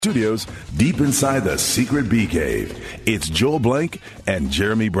Studios deep inside the secret bee cave. It's Joel Blank and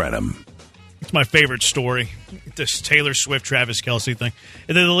Jeremy Brenham. It's my favorite story, this Taylor Swift, Travis Kelce thing.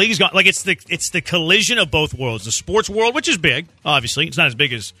 And then the league's gone like it's the collision of both worlds. The sports world, which is big, obviously, it's not as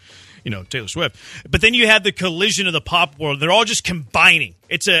big as Taylor Swift, but then you have the collision of the pop world. They're all just combining.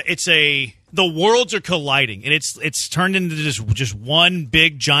 The worlds are colliding, and it's turned into just one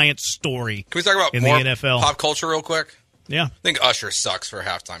big giant story. Can we talk about in more the NFL pop culture real quick? Yeah, I think Usher sucks for a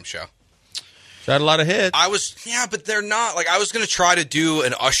halftime show. Got a lot of hits. But they're not. Like, I was going to try to do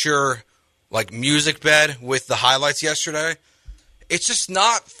an Usher music bed with the highlights yesterday. It's just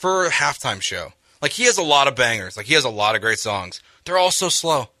not for a halftime show. Like, he has a lot of bangers. Like, he has a lot of great songs. They're all so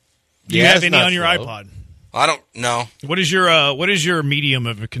slow. Do you have any on your iPod? I don't know. What is your medium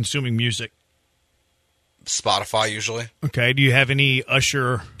of consuming music? Spotify usually. Okay. Do you have any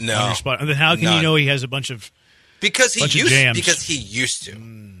Usher on your Spotify? And then how can you know he has a bunch of because he used to.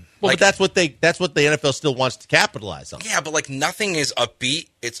 Well, but that's what the NFL still wants to capitalize on. Yeah, but nothing is upbeat.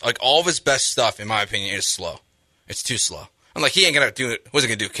 It's like all of his best stuff, in my opinion, is slow. It's too slow. I'm like, he ain't gonna do it. What's he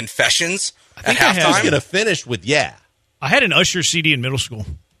gonna do? Confessions at halftime? He's gonna finish with yeah. I had an Usher CD in middle school.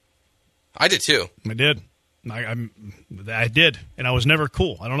 I did too. I did. I did, and I was never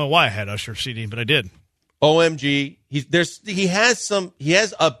cool. I don't know why I had Usher CD, but I did. OMG, he has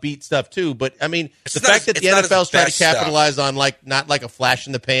upbeat stuff too, but I mean the fact that the NFL's trying to capitalize on not like a flash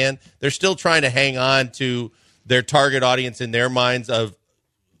in the pan, they're still trying to hang on to their target audience in their minds of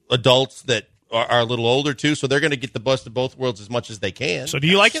adults that are a little older too, so they're going to get the best of both worlds as much as they can. So do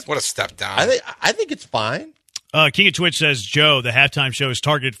you like it? What a step down. I think it's fine. King of Twitch says, Joe, the halftime show is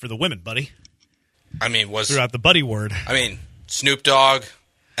targeted for the women, buddy. I mean, throughout the buddy word. I mean, Snoop Dogg,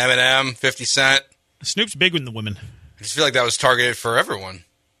 Eminem, 50 Cent. Snoop's big with the women. I just feel like that was targeted for everyone.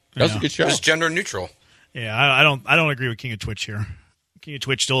 That was a good show. It was gender neutral. Yeah, I don't agree with King of Twitch here. King of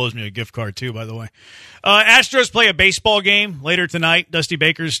Twitch still owes me a gift card too, by the way. Astros play a baseball game later tonight. Dusty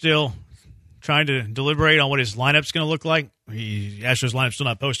Baker's still trying to deliberate on what his lineup's going to look like. Astros lineup's still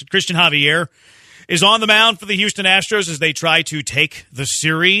not posted. Christian Javier is on the mound for the Houston Astros as they try to take the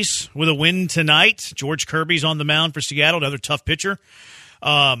series with a win tonight. George Kirby's on the mound for Seattle, another tough pitcher.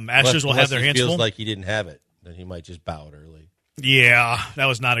 Astros will have their hands full. Feels like he didn't have it. Then he might just bow it early. Yeah, that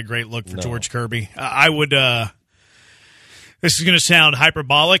was not a great look for George Kirby. I would. This is going to sound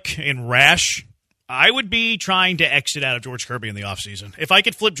hyperbolic and rash. I would be trying to exit out of George Kirby in the offseason. If I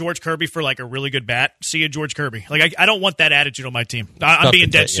could flip George Kirby for a really good bat, see you, George Kirby. I don't want that attitude on my team. I'm being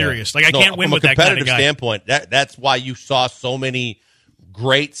dead serious. I can't win with that kind of guy. From a competitive standpoint, that's why you saw so many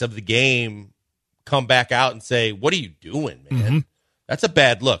greats of the game come back out and say, "What are you doing, man?" Mm-hmm. That's a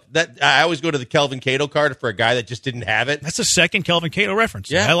bad look. I always go to the Kelvin Cato card for a guy that just didn't have it. That's a second Kelvin Cato reference.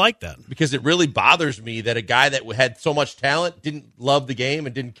 Yeah, I like that. Because it really bothers me that a guy that had so much talent didn't love the game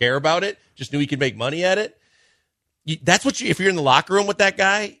and didn't care about it, just knew he could make money at it. That's what if you're in the locker room with that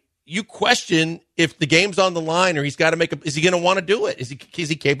guy, you question if the game's on the line or he's got to make is he going to want to do it? Is he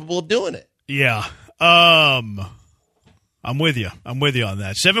capable of doing it? Yeah. I'm with you. I'm with you on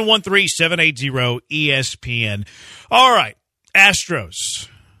that. 713-780-ESPN. All right. Astros.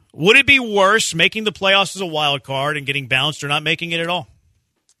 Would it be worse making the playoffs as a wild card and getting bounced or not making it at all?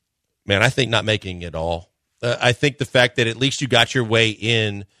 Man, I think not making it at all. I think the fact that at least you got your way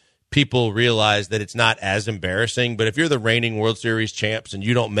in, people realize that it's not as embarrassing. But if you're the reigning World Series champs and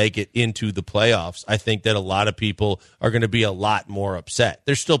you don't make it into the playoffs, I think that a lot of people are going to be a lot more upset.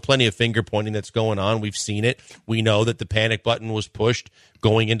 There's still plenty of finger pointing that's going on. We've seen it. We know that the panic button was pushed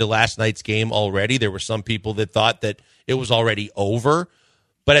going into last night's game already. There were some people that thought that it was already over.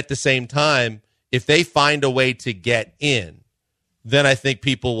 But at the same time, if they find a way to get in, then I think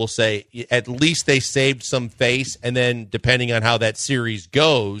people will say at least they saved some face. And then depending on how that series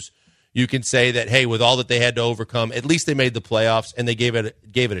goes, you can say that, hey, with all that they had to overcome, at least they made the playoffs and they gave it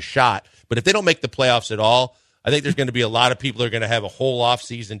a shot. But if they don't make the playoffs at all, I think there's going to be a lot of people that are going to have a whole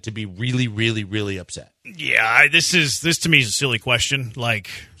offseason to be really, really, really upset. Yeah, this to me is a silly question.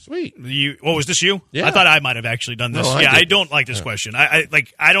 Sweet. Was this you? Yeah. I thought I might have actually done this. No, I don't like this question.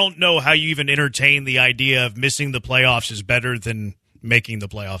 I don't know how you even entertain the idea of missing the playoffs is better than making the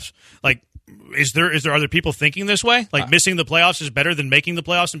playoffs. Is there other people thinking this way? Missing the playoffs is better than making the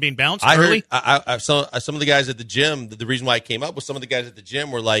playoffs and being bounced early? Some of the guys at the gym, the reason why I came up with some of the guys at the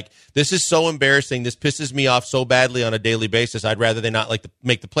gym were like, this is so embarrassing. This pisses me off so badly on a daily basis. I'd rather they not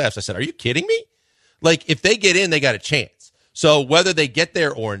make the playoffs. I said, are you kidding me? If they get in, they got a chance. So whether they get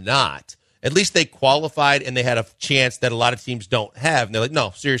there or not, at least they qualified and they had a chance that a lot of teams don't have. And they're like,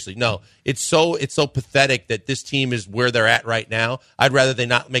 no, seriously, no. It's so pathetic that this team is where they're at right now. I'd rather they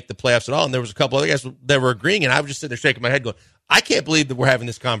not make the playoffs at all. And there was a couple other guys that were agreeing, and I was just sitting there shaking my head going, I can't believe that we're having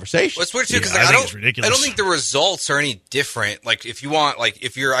this conversation. Well, it's weird too because I think it's ridiculous. I don't think the results are any different. Like if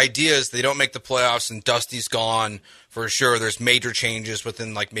your idea is they don't make the playoffs and Dusty's gone for sure, there's major changes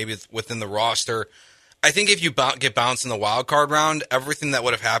within within the roster. I think if you get bounced in the wild card round, everything that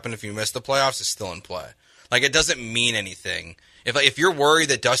would have happened if you missed the playoffs is still in play. Like it doesn't mean anything. If you're worried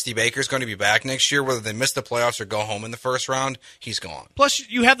that Dusty Baker's going to be back next year, whether they miss the playoffs or go home in the first round, he's gone. Plus,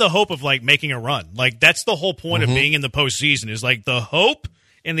 you have the hope of like making a run. Like that's the whole point of being in the postseason is like the hope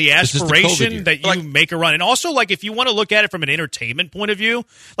and the aspiration that you make a run. And also, like if you want to look at it from an entertainment point of view,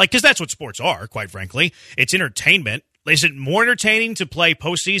 like because that's what sports are, quite frankly, it's entertainment. Is it more entertaining to play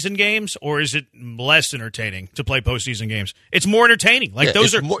postseason games, or is it less entertaining to play postseason games? It's more entertaining. Like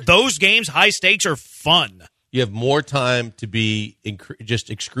those games, high stakes, are fun. You have more time to be just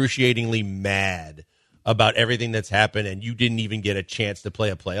excruciatingly mad about everything that's happened, and you didn't even get a chance to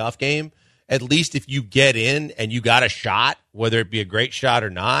play a playoff game. At least if you get in and you got a shot, whether it be a great shot or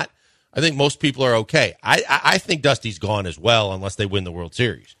not, I think most people are okay. I think Dusty's gone as well unless they win the World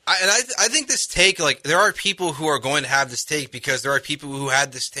Series. I think this take, like, there are people who are going to have this take because there are people who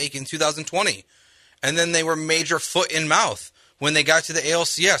had this take in 2020, and then they were major foot in mouth when they got to the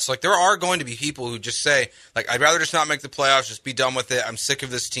ALCS. Like, there are going to be people who just say, like, I'd rather just not make the playoffs, just be done with it. I'm sick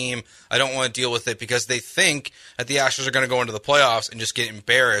of this team. I don't want to deal with it because they think that the Astros are going to go into the playoffs and just get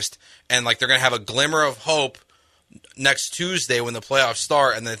embarrassed, and, like, they're going to have a glimmer of hope next Tuesday when the playoffs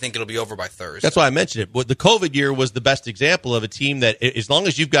start, and they think it'll be over by Thursday. That's why I mentioned it. The COVID year was the best example of a team that, as long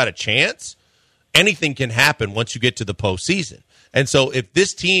as you've got a chance, anything can happen once you get to the postseason. And so if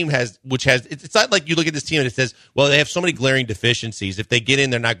this team it's not like you look at this team and it says, well, they have so many glaring deficiencies. If they get in,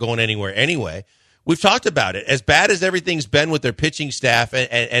 they're not going anywhere anyway. We've talked about it. As bad as everything's been with their pitching staff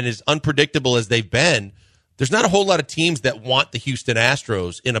and as unpredictable as they've been, there's not a whole lot of teams that want the Houston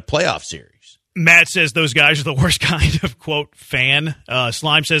Astros in a playoff series. Matt says those guys are the worst kind of, quote, fan.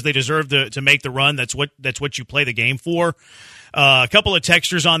 Slime says they deserve to make the run. That's what you play the game for. A couple of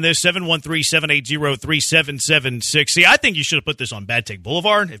texters on this, 713-780-3776. See, I think you should have put this on Bad Take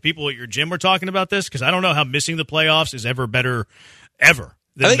Boulevard if people at your gym were talking about this, because I don't know how missing the playoffs is ever better, ever.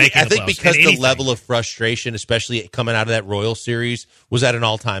 I think because the level of frustration, especially coming out of that Royals series, was at an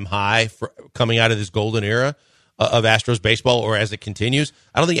all-time high coming out of this golden era of Astros baseball, or as it continues.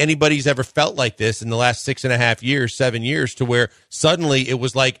 I don't think anybody's ever felt like this in the last 6.5 years, 7 years, to where suddenly it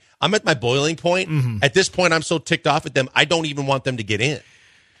was like, I'm at my boiling point. Mm-hmm. At this point, I'm so ticked off at them, I don't even want them to get in.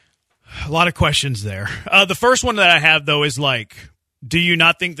 A lot of questions there. The first one that I have, though, is like, do you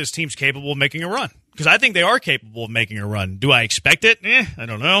not think this team's capable of making a run? Because I think they are capable of making a run. Do I expect it? I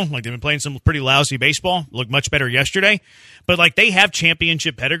don't know. Like, they've been playing some pretty lousy baseball. Looked much better yesterday. But, like, they have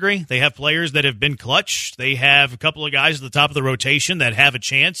championship pedigree. They have players that have been clutch. They have a couple of guys at the top of the rotation that have a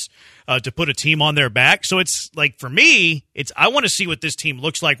chance to put a team on their back. So it's, like, for me, I want to see what this team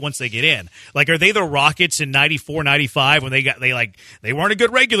looks like once they get in. Like, are they the Rockets in 94, 95 when they weren't a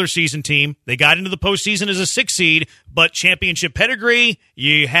good regular season team. They got into the postseason as a 6 seed, but championship pedigree,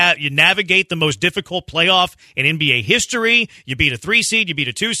 you navigate the most difficult playoff in NBA history. You beat a 3 seed, you beat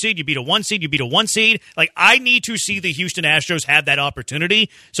a 2 seed, you beat a 1 seed, you beat a 1 seed. Like, I need to see the Houston Astros have that opportunity.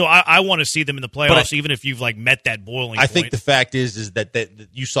 So I want to see them in the playoffs, even if you've like met that boiling point. I think the fact is that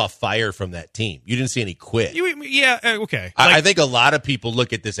you saw fire from that team. You didn't see any quit. Okay. I think a lot of people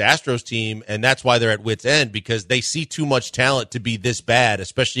look at this Astros team, and that's why they're at wit's end, because they see too much talent to be this bad,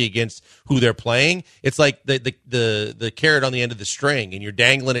 especially against who they're playing. It's like the carrot on the end of the string, and you're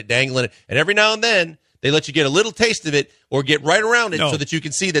dangling it, and every now and then they let you get a little taste of it or get right around it so that you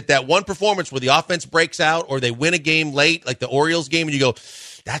can see that one performance where the offense breaks out or they win a game late, like the Orioles game, and you go,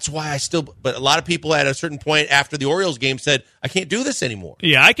 that's why but a lot of people at a certain point after the Orioles game said, I can't do this anymore.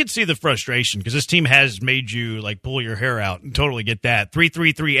 Yeah, I could see the frustration because this team has made you like pull your hair out and totally get that.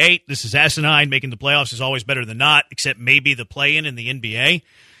 3338, this is asinine. Making the playoffs is always better than not, except maybe the play-in in the NBA.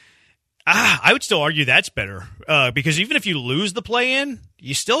 I would still argue that's better because even if you lose the play-in,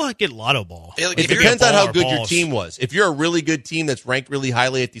 you still get lotto ball. It depends on how good your team was. If you're a really good team that's ranked really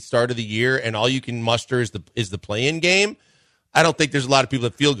highly at the start of the year and all you can muster is the play-in game, I don't think there's a lot of people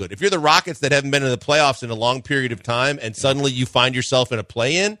that feel good. If you're the Rockets that haven't been in the playoffs in a long period of time and suddenly you find yourself in a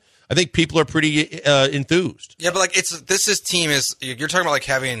play-in, I think people are pretty enthused. Yeah, but like you're talking about like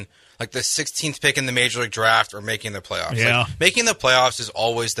having like the 16th pick in the Major League Draft or making the playoffs. Yeah. Like, making the playoffs is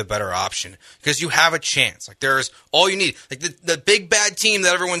always the better option because you have a chance. Like there's all you need. Like the big bad team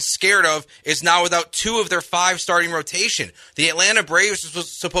that everyone's scared of is now without 2 of their 5 starting rotation. The Atlanta Braves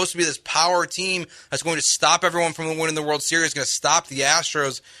was supposed to be this power team that's going to stop everyone from winning the World Series, going to stop the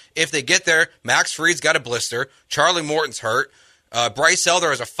Astros if they get there. Max Fried's got a blister. Charlie Morton's hurt. Bryce Elder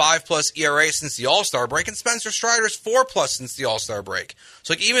has a 5+ ERA since the All-Star break, and Spencer Strider's 4+ since the All-Star break.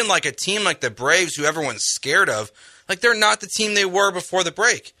 So like even like a team like the Braves, who everyone's scared of, like they're not the team they were before the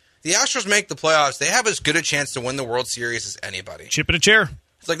break. The Astros make the playoffs. They have as good a chance to win the World Series as anybody. Chip in a chair.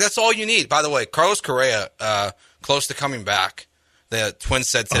 It's like that's all you need. By the way, Carlos Correa close to coming back. The Twins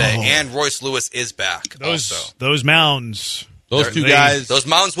said today, and Royce Lewis is back. Those mounds. Those two guys. Those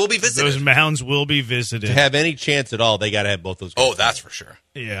mounds will be visited. Those mounds will be visited. To have any chance at all, they got to have both those guys. Oh, that's for sure.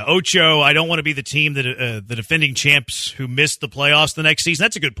 Yeah, Ocho, I don't want to be the team that the defending champs who missed the playoffs the next season.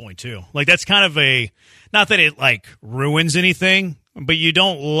 That's a good point, too. Like, that's kind of not that it, like, ruins anything, but you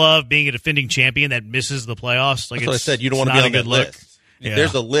don't love being a defending champion that misses the playoffs. Like, that's what I said. You don't want to be on that list. Yeah.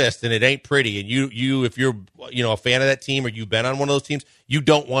 There's a list, and it ain't pretty. And you, if you're a fan of that team or you've been on one of those teams, you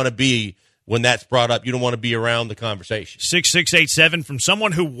don't want to be, when that's brought up, you don't want to be around the conversation. 6687 from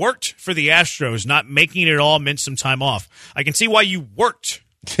someone who worked for the Astros, not making it all meant some time off. I can see why you worked.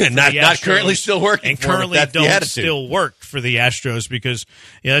 not currently still working, and currently don't still work for the Astros because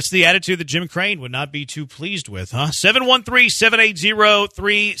that's the attitude that Jim Crane would not be too pleased with, huh?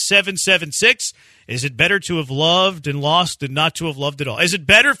 713-780-3776. Is it better to have loved and lost than not to have loved at all? Is it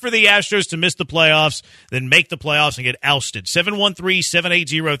better for the Astros to miss the playoffs than make the playoffs and get ousted?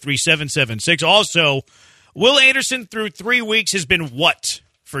 713-780-3776. Also, Will Anderson through 3 weeks has been what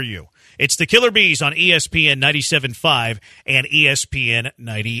for you? It's the Killer Bees on ESPN 97.5 and ESPN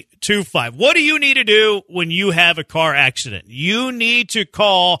 92.5. What do you need to do when you have a car accident? You need to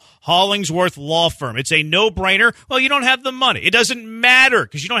call Hollingsworth Law Firm. It's a no-brainer. Well, you don't have the money. It doesn't matter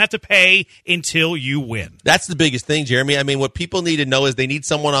because you don't have to pay until you win. That's the biggest thing, Jeremy. I mean, what people need to know is they need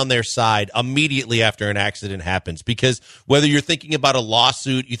someone on their side immediately after an accident happens, because whether you're thinking about a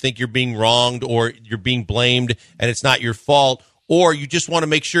lawsuit, you think you're being wronged or you're being blamed and it's not your fault, or you just want to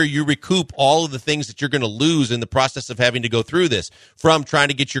make sure you recoup all of the things that you're going to lose in the process of having to go through this, from trying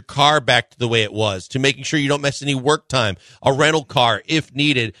to get your car back to the way it was, to making sure you don't miss any work time, a rental car if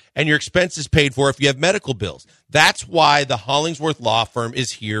needed, and your expenses paid for if you have medical bills. That's why the Hollingsworth Law Firm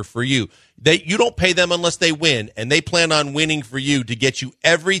is here for you. You don't pay them unless they win, and they plan on winning for you to get you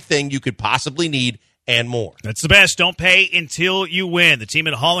everything you could possibly need and more. That's the best. Don't pay until you win. The team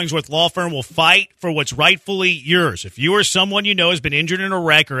at Hollingsworth Law Firm will fight for what's rightfully yours. If you or someone you know has been injured in a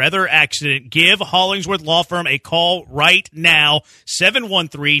wreck or other accident, give Hollingsworth Law Firm a call right now.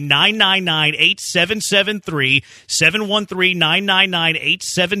 713-999-8773,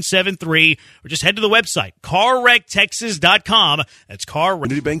 713-999-8773, or just head to the website, carwrecktexas.com. That's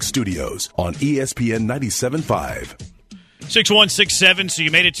Community Bank Studios on ESPN 97.5. 6167, so you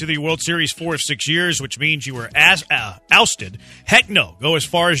made it to the World Series 4 of 6 years, which means you were ousted. Heck no. Go as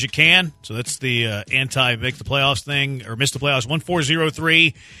far as you can. So that's the anti-make the playoffs thing, or miss the playoffs.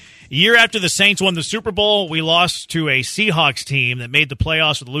 1403. A year after the Saints won the Super Bowl, we lost to a Seahawks team that made the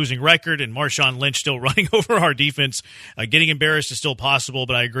playoffs with a losing record, and Marshawn Lynch still running over our defense. Getting embarrassed is still possible,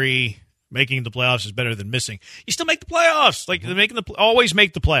 but I agree. Making the playoffs is better than missing. You still make the playoffs. Like always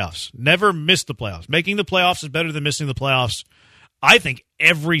make the playoffs. Never miss the playoffs. Making the playoffs is better than missing the playoffs, I think,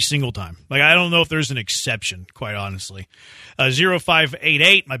 every single time. Like, I don't know if there's an exception, quite honestly.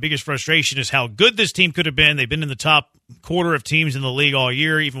 0588, my biggest frustration is how good this team could have been. They've been in the top quarter of teams in the league all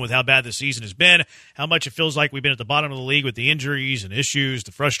year, even with how bad the season has been. How much it feels like we've been at the bottom of the league with the injuries and issues.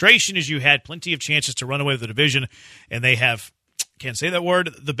 The frustration is you had plenty of chances to run away with the division, and they have, can't say that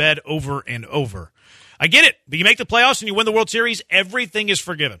word, the bed over and over. I get it, but you make the playoffs and you win the World Series, everything is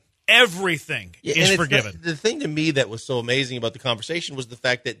forgiven. Everything is forgiven. The thing to me that was so amazing about the conversation was the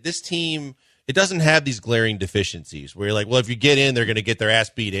fact that this team, it doesn't have these glaring deficiencies where you're like, well, if you get in, they're going to get their ass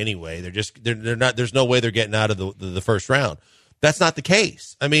beat anyway. They're not. There's no way they're getting out of the first round. That's not the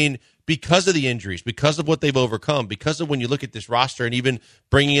case. I mean, because of the injuries, because of what they've overcome, because of when you look at this roster, and even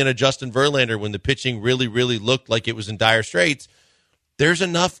bringing in a Justin Verlander when the pitching really, really looked like it was in dire straits, there's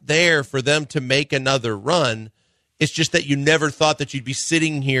enough there for them to make another run. It's just that you never thought that you'd be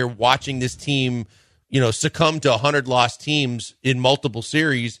sitting here watching this team, succumb to 100 lost teams in multiple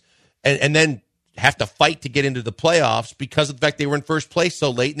series and then have to fight to get into the playoffs because of the fact they were in first place so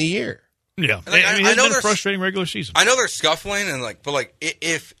late in the year. Yeah. I know it's been a frustrating regular season. I know they're scuffling, but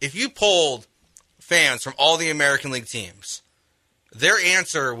if you polled fans from all the American League teams, their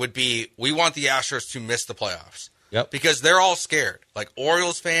answer would be, we want the Astros to miss the playoffs. Yep. Because they're all scared. Like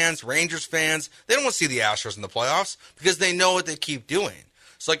Orioles fans, Rangers fans, they don't want to see the Astros in the playoffs because they know what they keep doing.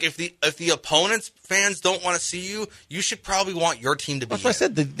 So, like, if the opponent's fans don't want to see you, you should probably want your team to be That's what I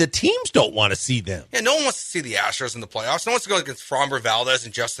said. The teams don't want to see them. Yeah, no one wants to see the Astros in the playoffs. No one wants to go against Framber Valdez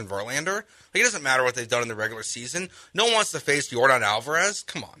and Justin Verlander. Like, it doesn't matter what they've done in the regular season. No one wants to face Yordan Alvarez.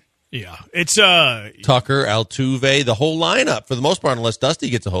 Come on. Yeah, it's Tucker, Altuve, the whole lineup for the most part, unless Dusty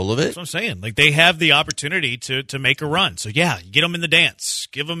gets a hold of it. That's what I'm saying. Like, they have the opportunity to make a run. So, yeah, get them in the dance.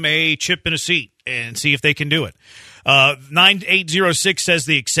 Give them a chip and a seat and see if they can do it. 9806 says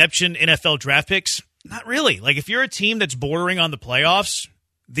the exception, NFL draft picks. Not really. Like, if you're a team that's bordering on the playoffs,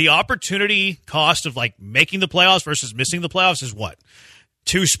 the opportunity cost of, like, making the playoffs versus missing the playoffs is what?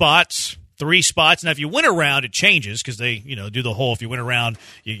 2 spots? 3 spots. Now, if you win a round, it changes because they, do the whole, if you win a round,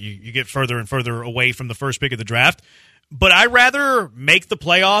 you get further and further away from the first pick of the draft. But I'd rather make the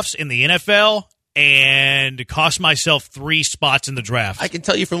playoffs in the NFL and cost myself 3 spots in the draft. I can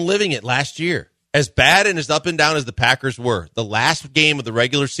tell you from living it last year, as bad and as up and down as the Packers were, the last game of the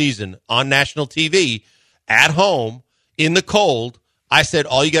regular season on national TV, at home, in the cold, I said,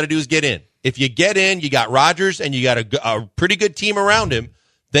 all you got to do is get in. If you get in, you got Rodgers and you got a pretty good team around him.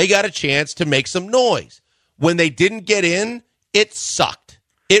 They got a chance to make some noise. When they didn't get in, it sucked.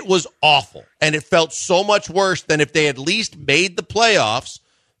 It was awful. And it felt so much worse than if they at least made the playoffs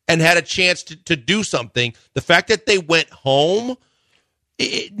and had a chance to do something. The fact that they went home,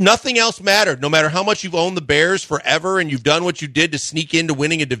 nothing else mattered. No matter how much you've owned the Bears forever and you've done what you did to sneak into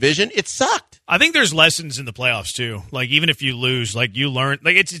winning a division, it sucked. I think there's lessons in the playoffs too. Like, even if you lose, like, you learn.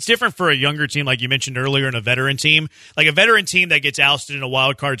 Like, it's different for a younger team, like you mentioned earlier, and a veteran team. Like, a veteran team that gets ousted in a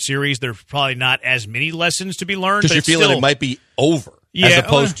wild card series, there's probably not as many lessons to be learned. Because you're feeling it might be over, as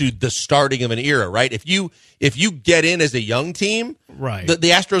opposed to the starting of an era, right? If you get in as a young team, right? The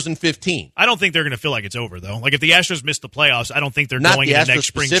Astros in 15. I don't think they're going to feel like it's over, though. Like, if the Astros miss the playoffs, I don't think they're going into next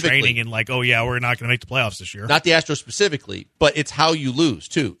spring training and like, oh yeah, we're not going to make the playoffs this year. Not the Astros specifically, but it's how you lose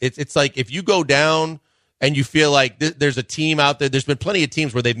too. It's like if you go down and you feel like there's a team out there. There's been plenty of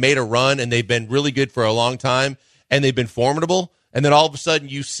teams where they've made a run and they've been really good for a long time and they've been formidable. And then all of a sudden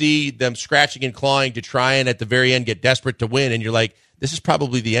you see them scratching and clawing to try and at the very end get desperate to win. And you're like, this is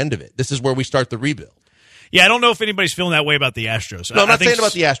probably the end of it. This is where we start the rebuild. Yeah, I don't know if anybody's feeling that way about the Astros. No, I'm not saying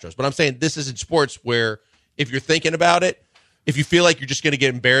about the Astros, but I'm saying this is in sports where if you're thinking about it, if you feel like you're just going to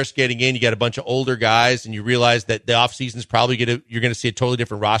get embarrassed getting in, you got a bunch of older guys and you realize that the offseason is probably you're going to see a totally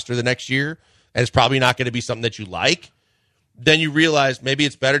different roster the next year. And it's probably not going to be something that you like, then you realize maybe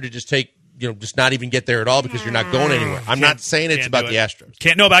it's better to just just not even get there at all because you're not going anywhere. I'm not saying it's about the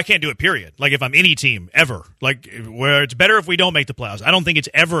Astros. But I can't do it, period. Like, if I'm any team, ever. Like, where it's better if we don't make the playoffs. I don't think it's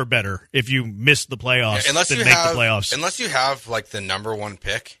ever better if you miss the playoffs than make the playoffs. Unless you have, like, the number 1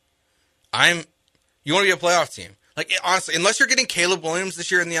 pick, you want to be a playoff team. Like, honestly, unless you're getting Caleb Williams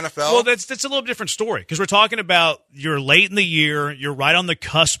this year in the NFL. Well, that's a little different story because we're talking about you're late in the year, you're right on the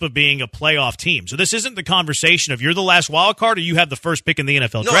cusp of being a playoff team. So this isn't the conversation of you're the last wild card or you have the first pick in the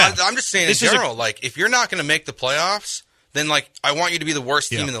NFL draft. No, I'm just saying in general, like, if you're not going to make the playoffs, then, like, I want you to be the worst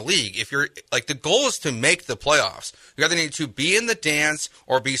team in the league. If you're, like, the goal is to make the playoffs. You either need to be in the dance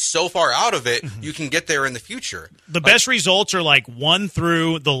or be so far out of it you can get there in the future. The best results are, like, 1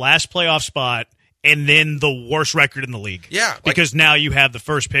 through the last playoff spot and then the worst record in the league. Yeah. Because now you have the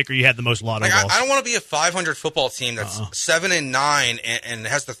first pick or you had the most lotto balls. I don't want to be a 500 football team that's 7-9 and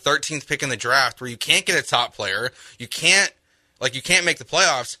has the 13th pick in the draft where you can't get a top player. You can't make the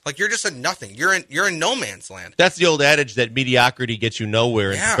playoffs. Like, you're just a nothing. You're in no man's land. That's the old adage that mediocrity gets you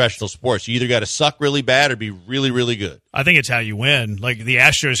nowhere in professional sports. You either got to suck really bad or be really, really good. I think it's how you win. Like, the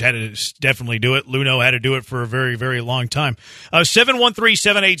Astros had to definitely do it. Luno had to do it for a very, very long time.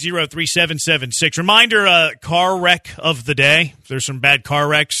 713-780-3776. Reminder, car wreck of the day. If there's some bad car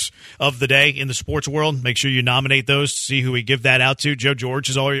wrecks of the day in the sports world, make sure you nominate those to see who we give that out to. Joe George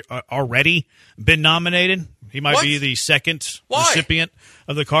has already been nominated. He might be the second recipient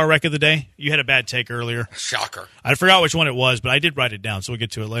of the car wreck of the day. You had a bad take earlier. Shocker. I forgot which one it was, but I did write it down, so we'll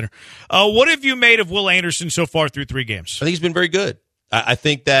get to it later. What have you made of Will Anderson so far through 3 games? I think he's been very good. I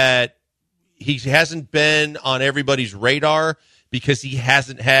think that he hasn't been on everybody's radar because he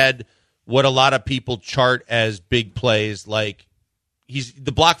hasn't had what a lot of people chart as big plays. Like, he's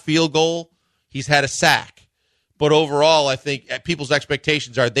the blocked field goal. He's had a sack. But overall, I think people's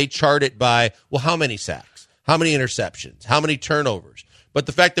expectations are they chart it by, well, how many sacks? How many interceptions? How many turnovers? But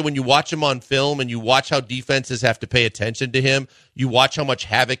the fact that when you watch him on film and you watch how defenses have to pay attention to him, you watch how much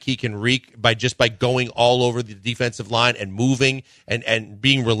havoc he can wreak by going all over the defensive line and moving and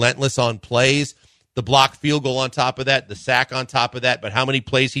being relentless on plays. The blocked field goal on top of that, the sack on top of that, but how many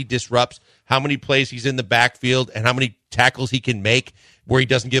plays he disrupts, how many plays he's in the backfield, and how many tackles he can make where he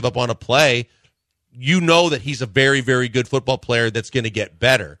doesn't give up on a play. You know that he's a very, very good football player that's going to get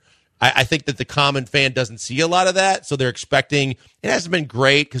better. I think that the common fan doesn't see a lot of that, so they're expecting – it hasn't been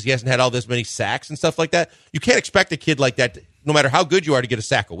great because he hasn't had all this many sacks and stuff like that. You can't expect a kid like that, no matter how good you are, to get a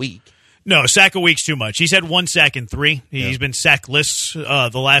sack a week. No, sack a week's too much. He's had 1 sack in 3. He's been sackless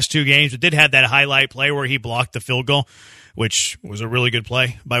the last 2 games. It did have that highlight play where he blocked the field goal, which was a really good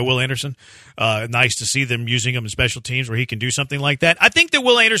play by Will Anderson. Nice to see them using him in special teams where he can do something like that. I think that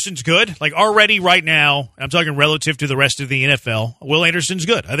Will Anderson's good. Like already right now, I'm talking relative to the rest of the NFL, Will Anderson's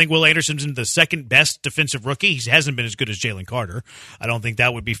good. I think Will Anderson's the second best defensive rookie. He hasn't been as good as Jalen Carter. I don't think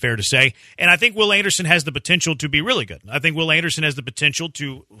that would be fair to say. And I think Will Anderson has the potential to be really good. I think Will Anderson has the potential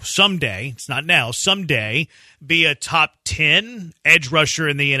to someday, it's not now, someday be a top 10 edge rusher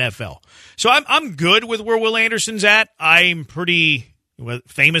in the NFL. So I'm good with where Will Anderson's at. I'm pretty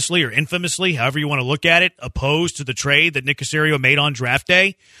famously or infamously, however you want to look at it, opposed to the trade that Nick Caserio made on draft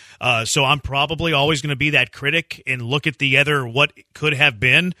day. So I'm probably always going to be that critic and look at the other what could have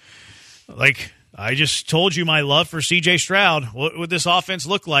been. Like I just told you my love for C.J. Stroud. What would this offense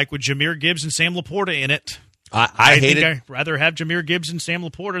look like with Jahmyr Gibbs and Sam Laporta in it? I think I'd rather have Jahmyr Gibbs and Sam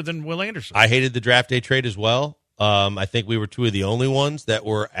Laporta than Will Anderson. I hated the draft day trade as well. I think we were 2 of the only ones that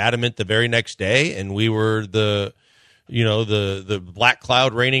were adamant the very next day, and we were the black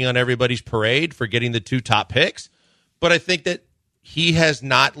cloud raining on everybody's parade for getting the 2 top picks. But I think that he has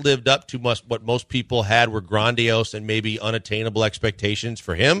not lived up to what most people had were grandiose and maybe unattainable expectations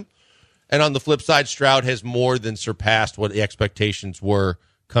for him. And on the flip side, Stroud has more than surpassed what the expectations were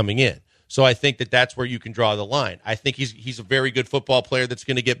coming in. So I think that that's where you can draw the line. I think he's a very good football player that's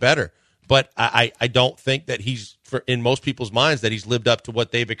going to get better. But I don't think that in most people's minds, that he's lived up to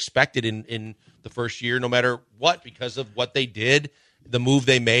what they've expected in the first year, no matter what, because of what they did, the move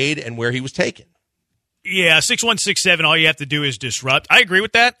they made, and where he was taken. Yeah, 6-1, 6-7, all you have to do is disrupt. I agree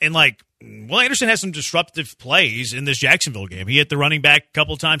with that. And, Will Anderson has some disruptive plays in this Jacksonville game. He hit the running back a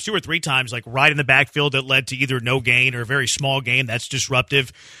couple times, 2 or 3 times, right in the backfield that led to either no gain or a very small gain. That's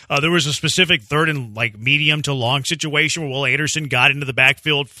disruptive. There was a specific 3rd and medium to long situation where Will Anderson got into the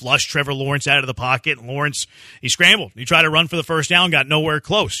backfield, flushed Trevor Lawrence out of the pocket, and Lawrence, he scrambled. He tried to run for the first down, got nowhere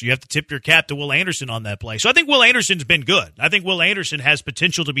close. You have to tip your cap to Will Anderson on that play. So I think Will Anderson's been good. I think Will Anderson has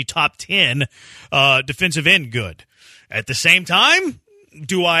potential to be top 10 defensive end good. At the same time,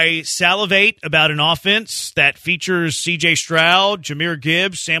 do I salivate about an offense that features C.J. Stroud, Jahmyr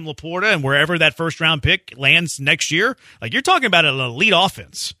Gibbs, Sam Laporta, and wherever that first-round pick lands next year? You're talking about an elite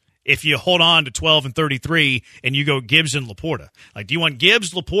offense if you hold on to 12 and 33 and you go Gibbs and Laporta. Do you want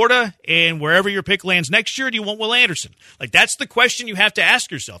Gibbs, Laporta, and wherever your pick lands next year, do you want Will Anderson? That's the question you have to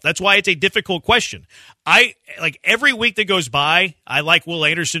ask yourself. That's why it's a difficult question. Every week that goes by, I like Will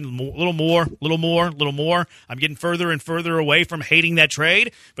Anderson a little more. I'm getting further and further away from hating that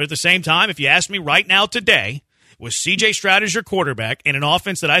trade. But at the same time, if you ask me right now today, with C.J. Stroud as your quarterback and an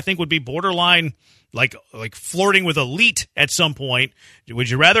offense that I think would be borderline like flirting with elite at some point, would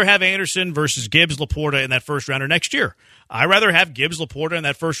you rather have Anderson versus Gibbs, Laporta in that first rounder next year? I'd rather have Gibbs, Laporta in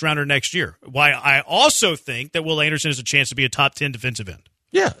that first rounder next year. Why I also think that Will Anderson has a chance to be a top 10 defensive end.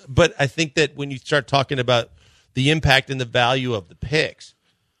 Yeah, but I think that when you start talking about the impact and the value of the picks,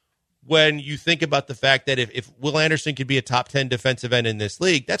 when you think about the fact that if Will Anderson could be a top 10 defensive end in this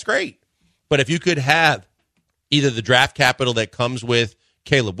league, that's great. But if you could have either the draft capital that comes with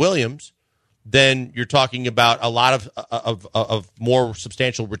Caleb Williams, then you're talking about a lot of more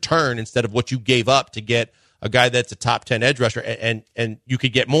substantial return instead of what you gave up to get a guy that's a top 10 edge rusher, and you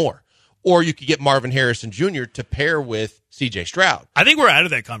could get more. Or you could get Marvin Harrison Jr. to pair with C.J. Stroud. I think we're out of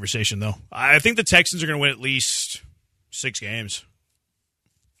that conversation, though. I think the Texans are going to win at least 6 games.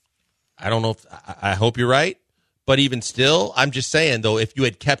 I don't know. I hope you're right. But even still, I'm just saying, though, if you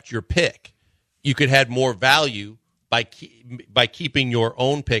had kept your pick, you could have more value by keeping your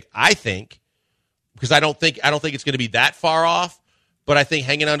own pick, I think, because I don't think it's going to be that far off. But I think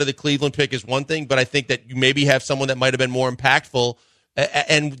hanging on to the Cleveland pick is one thing. But I think that you maybe have someone that might have been more impactful.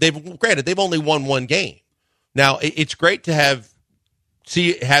 And they've only won 1 game. Now, it's great to have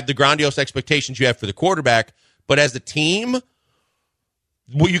the grandiose expectations you have for the quarterback, but as a team,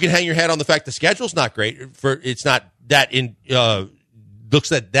 you can hang your head on the fact the schedule's not great. It's not that looks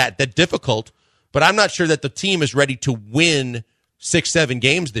that difficult. But I'm not sure that the team is ready to win 6-7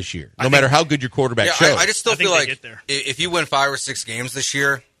 games this year, no matter how good your quarterback shows. I just still feel like if you win 5 or 6 games this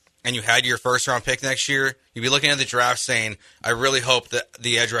year, and you had your first-round pick next year, you'd be looking at the draft saying, I really hope that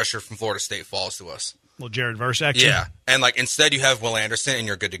the edge rusher from Florida State falls to us. Well, Jared Verse action? Yeah. And, instead you have Will Anderson, and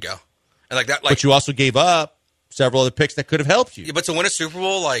you're good to go. And but you also gave up several other picks that could have helped you. Yeah, but to win a Super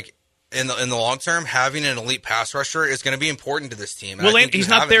Bowl, in the long term, having an elite pass rusher is going to be important to this team. Well, he's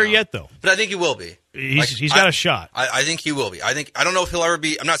not there yet, though. But I think he will be. He's got a shot. I think he will be. I don't know if he'll ever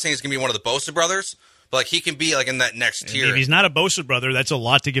be – I'm not saying he's going to be one of the Bosa brothers, but like he can be like in that next tier. If he's not a Bosa brother, that's a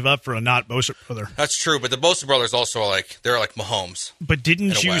lot to give up for a not Bosa brother. That's true, but the Bosa brothers also are they're like Mahomes. But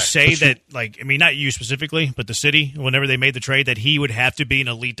didn't you say that, like, I mean, not you specifically, but the city, whenever they made the trade, that he would have to be an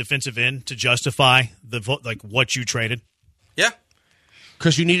elite defensive end to justify what you traded? Yeah.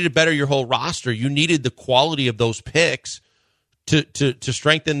 Because you needed to better your whole roster. You needed the quality of those picks to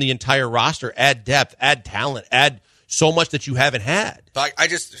strengthen the entire roster, add depth, add talent, add so much that you haven't had. But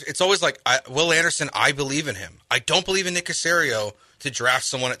it's always like, Will Anderson, I believe in him. I don't believe in Nick Caserio to draft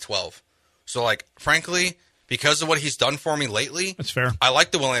someone at 12. So, like, frankly, because of what he's done for me lately, that's fair. I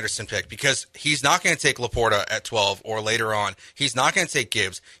like the Will Anderson pick because he's not going to take Laporta at 12 or later on. He's not going to take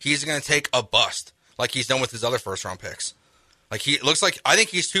Gibbs. He's going to take a bust like he's done with his other first-round picks. Like, I think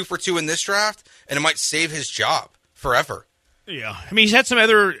he's 2 for 2 in this draft, and it might save his job forever. Yeah, I mean, he's had some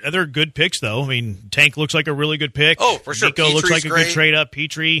other good picks, though. I mean, Tank looks like a really good pick. Oh, for sure. Nico Petry's looks like great. A good trade up.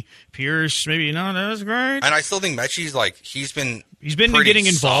 Petrie, Pierce, maybe that was great. And I still think Mechie's he's been getting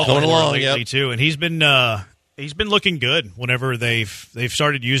involved going along lately too, and he's been looking good whenever they've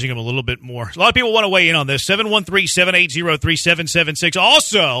started using him a little bit more. A lot of people want to weigh in on this. 713-780-3776.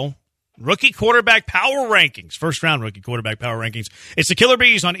 Also, rookie quarterback power rankings, first round rookie quarterback power rankings. It's the Killer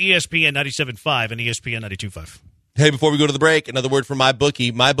Bees on ESPN 97.5 and ESPN 92.5. Hey, before we go to the break, another word from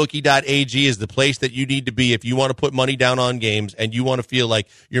MyBookie. MyBookie.ag is the place that you need to be if you want to put money down on games and you want to feel like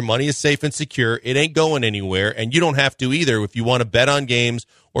your money is safe and secure. It ain't going anywhere, and you don't have to either if you want to bet on games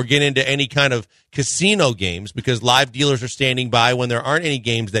or get into any kind of casino games because live dealers are standing by when there aren't any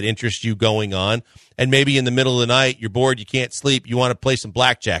games that interest you going on. And maybe in the middle of the night, you're bored, you can't sleep, you want to play some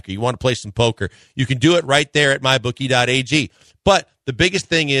blackjack or you want to play some poker. You can do it right there at MyBookie.ag. But the biggest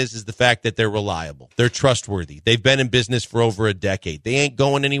thing is the fact that they're reliable. They're trustworthy. They've been in business for over a decade. They ain't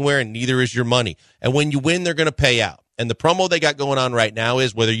going anywhere, and neither is your money. And when you win, they're going to pay out. And the promo they got going on right now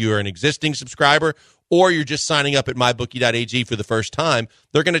is whether you're an existing subscriber or you're just signing up at MyBookie.ag for the first time,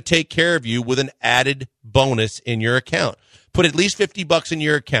 they're going to take care of you with an added bonus in your account. Put at least $50 in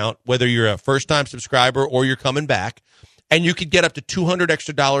your account, whether you're a first-time subscriber or you're coming back, and you could get up to $200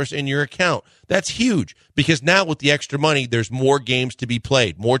 extra in your account. That's huge because now with the extra money, there's more games to be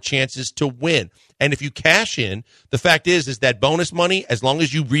played, more chances to win. And if you cash in, the fact is that bonus money, as long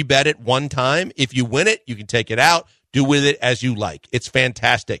as you rebet it one time, if you win it, you can take it out, do with it as you like. It's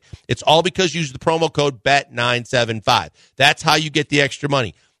fantastic. It's all because you use the promo code BET975. That's how you get the extra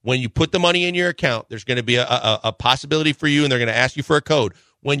money. When you put the money in your account, there's going to be a possibility for you, and they're going to ask you for a code.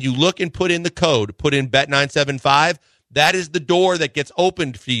 When you look and put in the code, put in BET975, that is the door that gets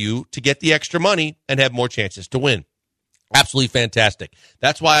opened for you to get the extra money and have more chances to win. Absolutely fantastic.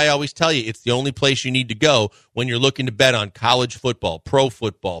 That's why I always tell you it's the only place you need to go when you're looking to bet on college football, pro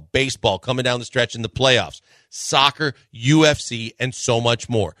football, baseball, coming down the stretch in the playoffs, soccer, UFC, and so much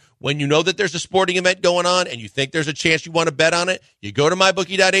more. When you know that there's a sporting event going on and you think there's a chance you want to bet on it, you go to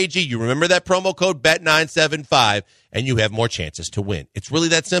mybookie.ag, you remember that promo code BET975, and you have more chances to win. It's really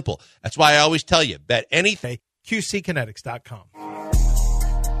that simple. That's why I always tell you, bet anything. QCkinetics.com.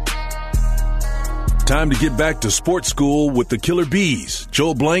 Time to get back to sports school with the Killer Bees,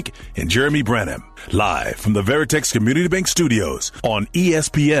 Joel Blank and Jeremy Branham. Live from the Veritex Community Bank Studios on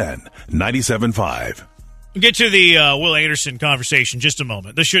ESPN 97.5. We'll get to the Will Anderson conversation in just a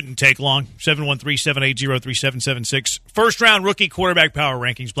moment. This shouldn't take long. 713-780-3776. First-round rookie quarterback power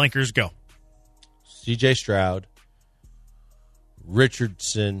rankings. Blankers, go. C.J. Stroud,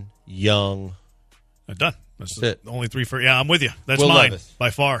 Richardson, Young. Done. That's it. Only three for. Yeah, I'm with you. That's Will mine Levis. by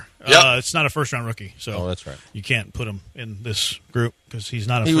far. Yep. It's not a first-round rookie, so that's right. You can't put him in this group because he's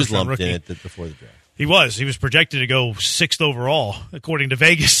not a He was first-round lumped rookie. in it before the draft. He was projected to go 6th overall, according to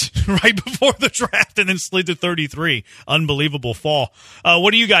Vegas, right before the draft, and then slid to 33. Unbelievable fall.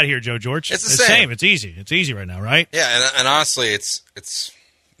 What do you got here, Joe George? It's the same. It's easy. It's easy right now, right? Yeah, and honestly, it's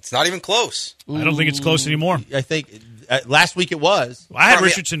not even close. I don't think it's close anymore. I think last week it was. I had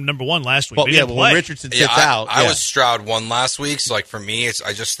Richardson number 1 last week. Well, but he didn't play. when Richardson sits out. I was Stroud 1 last week, so like for me,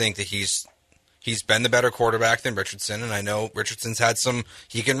 I just think that he's been the better quarterback than Richardson, and I know Richardson's had some.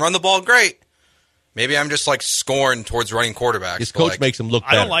 He can run the ball great. Maybe I'm just like scorned towards running quarterbacks. His coach makes him look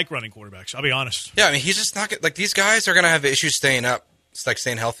better. I don't like running quarterbacks. I'll be honest. Yeah, I mean he's just not like these guys are going to have issues staying up. It's like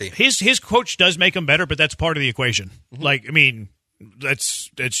staying healthy. His coach does make him better, but that's part of the equation. Mm-hmm. Like I mean, it's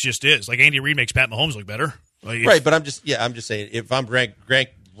just is. Like Andy Reid makes Pat Mahomes look better. Like, Right, but I'm just saying if I'm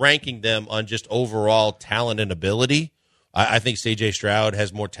ranking them on just overall talent and ability, I think C.J. Stroud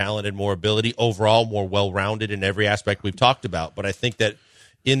has more talent and more ability overall, more well-rounded in every aspect we've talked about. But I think that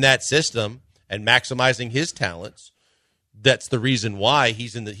in that system and maximizing his talents, that's the reason why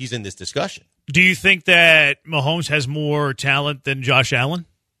he's in this discussion. Do you think that Mahomes has more talent than Josh Allen?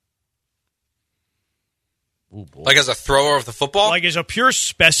 Ooh, boy. Like as a thrower of the football? Like as a pure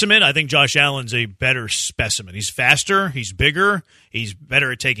specimen, I think Josh Allen's a better specimen. He's faster, he's bigger, he's better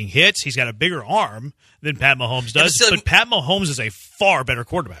at taking hits, he's got a bigger arm than Pat Mahomes does. Yeah, but Pat Mahomes is a far better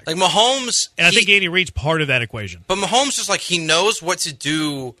quarterback. Like Mahomes, and I think Andy Reid's part of that equation. But Mahomes is like he knows what to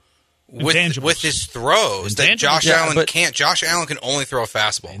do with his throws that Josh Allen can't. Josh Allen can only throw a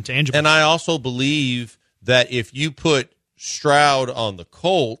fastball. Intangibles. And I also believe that if you put Stroud on the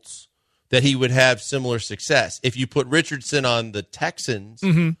Colts, that he would have similar success. If you put Richardson on the Texans,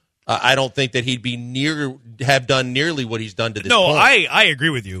 I don't think that he'd have done nearly what he's done to this point. No, I agree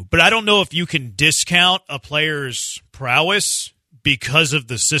with you, but I don't know if you can discount a player's prowess because of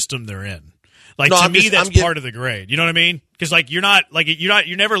the system they're in. Like to me, that's part of the grade. You know what I mean? Because like you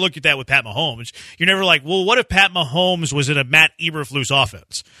never look at that with Pat Mahomes. You're never like, well, what if Pat Mahomes was in a Matt Eberflus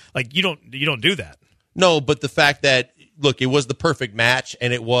offense? Like you don't do that. No, but the fact that, look, it was the perfect match,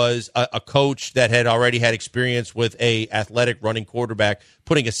 and it was a coach that had already had experience with a athletic running quarterback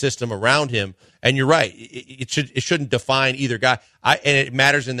putting a system around him. And you're right, it shouldn't define either guy. And it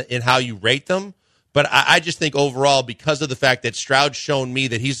matters in how you rate them. But I just think overall, because of the fact that Stroud's shown me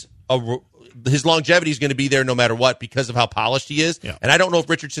that his longevity is going to be there no matter what because of how polished he is. Yeah. And I don't know if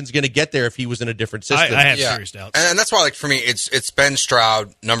Richardson's going to get there if he was in a different system. I have serious doubts. And that's why, like, for me, it's Ben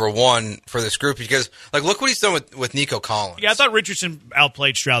Stroud, number one for this group, because, like, look what he's done with Nico Collins. Yeah, I thought Richardson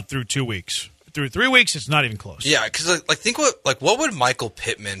outplayed Stroud through 2 weeks. Through 3 weeks, it's not even close. Yeah, because, like, think what would Michael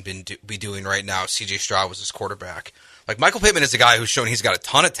Pittman be doing right now if C.J. Stroud was his quarterback? Like, Michael Pittman is a guy who's shown he's got a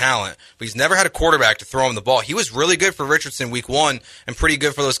ton of talent, but he's never had a quarterback to throw him the ball. He was really good for Richardson week 1 and pretty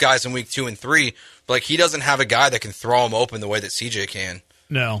good for those guys in week 2 and 3, but, like, he doesn't have a guy that can throw him open the way that C.J. can.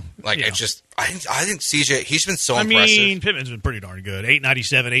 No. Like, it's just – I think C.J. – he's been so impressive. I mean, Pittman's been pretty darn good.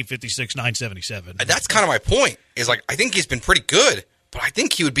 897, 856, 977. And that's kind of my point, is, like, I think he's been pretty good. But I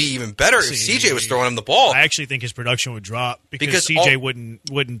think he would be even better if CJ was throwing him the ball. I actually think his production would drop because CJ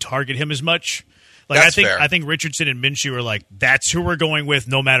wouldn't target him as much. Like I think Richardson and Minshew are like, that's who we're going with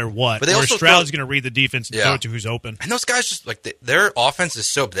no matter what. But Stroud's going to read the defense and throw it to who's open. And those guys just like their offense is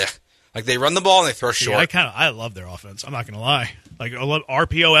so bleh. Like they run the ball and they throw short. I love their offense. I'm not going to lie. Like I love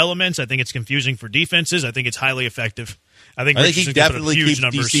RPO elements. I think it's confusing for defenses. I think it's highly effective. I think he definitely keeps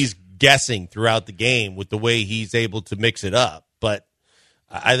DC's guessing throughout the game with the way he's able to mix it up. But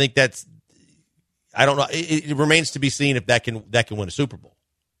I think I don't know. It remains to be seen if that can win a Super Bowl.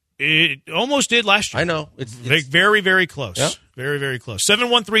 It almost did last year. I know. It's very, very close. Yep. Very, very close.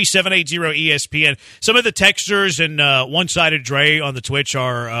 713-780-ESPN. Some of the texters and one-sided Dre on the Twitch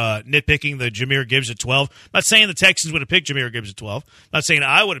are nitpicking the Jahmyr Gibbs at 12. I'm not saying the Texans would have picked Jahmyr Gibbs at 12. I'm not saying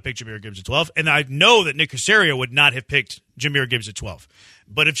I would have picked Jahmyr Gibbs at 12. And I know that Nick Caserio would not have picked Jahmyr Gibbs at 12.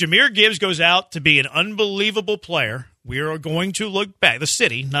 But if Jahmyr Gibbs goes out to be an unbelievable player, we are going to look back. The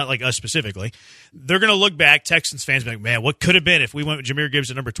city, not like us specifically, they're going to look back. Texans fans be like, man, what could have been if we went with Jahmyr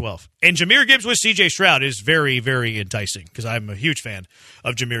Gibbs at number 12? And Jahmyr Gibbs with C.J. Stroud is very, very enticing because I'm a huge fan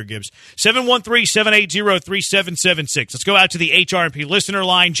of Jahmyr Gibbs. 713-780-3776. Let's go out to the HRP listener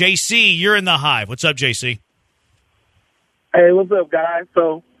line. JC, you're in the Hive. What's up, JC? Hey, what's up, guys?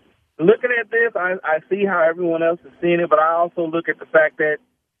 So looking at this, I see how everyone else is seeing it, but I also look at the fact that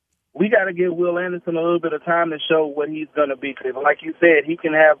we got to give Will Anderson a little bit of time to show what he's going to be. Because like you said, he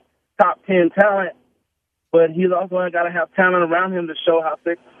can have top 10 talent, but he's also got to have talent around him to show how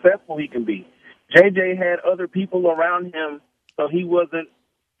successful he can be. JJ had other people around him, so he wasn't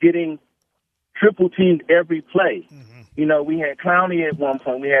getting triple-teamed every play. Mm-hmm. You know, we had Clowney at one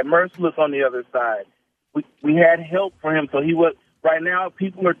point. We had Merciless on the other side. We had help for him, so he was – right now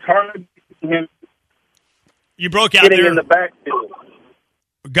people are targeting him. You broke out there. In the backfield.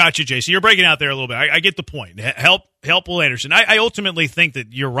 Gotcha, JC. You're breaking out there a little bit. I get the point. Help Will Anderson. I ultimately think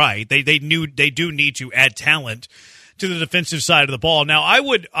that you're right. They do need to add talent to the defensive side of the ball. Now, I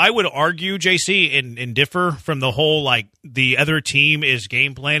would argue, JC, and differ from the whole like the other team is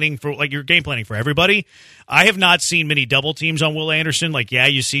game planning for like you're game planning for everybody. I have not seen many double teams on Will Anderson. Like, yeah,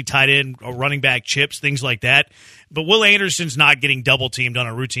 you see tight end or running back chips, things like that. But Will Anderson's not getting double teamed on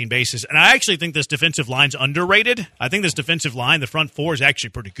a routine basis. And I actually think this defensive line's underrated. I think this defensive line, the front four, is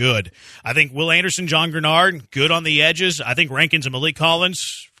actually pretty good. I think Will Anderson, John Grenard, good on the edges. I think Rankins and Malik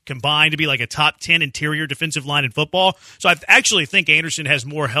Collins combined to be like a top 10 interior defensive line in football. So I actually think Anderson has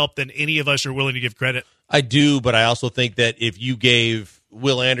more help than any of us are willing to give credit. I do, but I also think that if you gave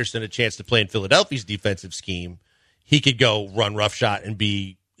Will Anderson a chance to play in Philadelphia's defensive scheme, he could go run roughshod and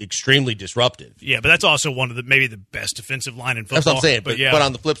be extremely disruptive. Yeah, but that's also one of the maybe the best defensive line in football. That's what I'm saying. But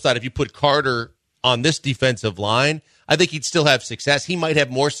on the flip side, if you put Carter on this defensive line, I think he'd still have success. He might have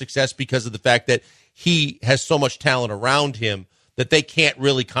more success because of the fact that he has so much talent around him that they can't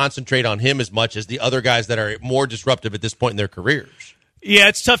really concentrate on him as much as the other guys that are more disruptive at this point in their careers. Yeah,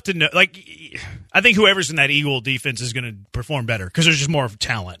 it's tough to know. Like, I think whoever's in that Eagle defense is going to perform better because there's just more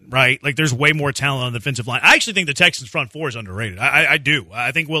talent, right? Like, there's way more talent on the defensive line. I actually think the Texans' front four is underrated. I do.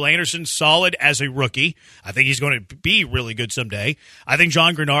 I think Will Anderson's solid as a rookie. I think he's going to be really good someday. I think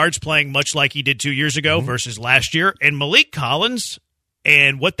John Grenard's playing much like he did 2 years ago versus last year. And Malik Collins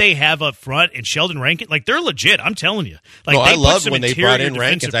and what they have up front and Sheldon Rankin, like, they're legit. I'm telling you. Like, I loved when they brought in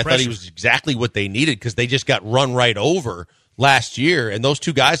Rankins. I thought he was exactly what they needed because they just got run right over last year, and those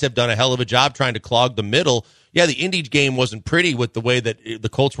two guys have done a hell of a job trying to clog the middle. Yeah, the Indy game wasn't pretty with the way that the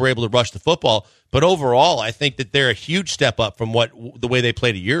Colts were able to rush the football, but overall, I think that they're a huge step up from the way they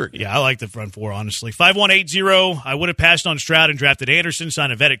played a year ago. Yeah, I like the front four, honestly. 5180, I would have passed on Stroud and drafted Anderson,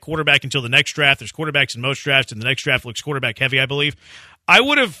 signed a vet at quarterback until the next draft. There's quarterbacks in most drafts, and the next draft looks quarterback heavy, I believe. I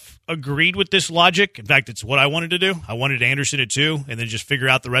would have agreed with this logic. In fact, it's what I wanted to do. I wanted Anderson at 2, and then just figure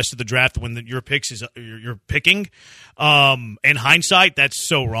out the rest of the draft when your picks is you're picking. In hindsight, that's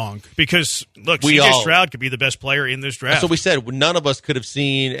so wrong because look, CJ Stroud could be the best player in this draft. So we said none of us could have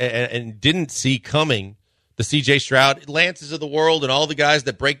seen and didn't see coming the CJ Stroud, Lances of the world, and all the guys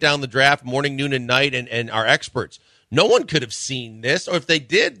that break down the draft morning, noon, and night, and are experts. No one could have seen this, or if they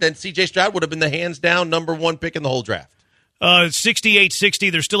did, then CJ Stroud would have been the hands down number 1 pick in the whole draft.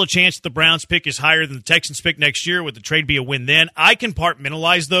 68-60, there's still a chance that the Browns pick is higher than the Texans pick next year. Would the trade be a win then? I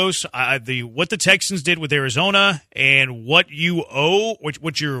compartmentalize those. What the Texans did with Arizona and what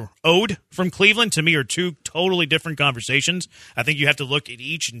you're owed from Cleveland, to me, are two totally different conversations. I think you have to look at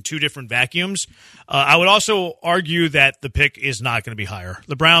each in two different vacuums. I would also argue that the pick is not going to be higher.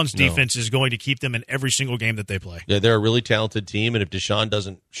 The Browns' defense is going to keep them in every single game that they play. Yeah, they're a really talented team, and if Deshaun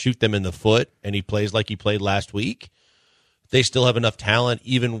doesn't shoot them in the foot and he plays like he played last week, they still have enough talent,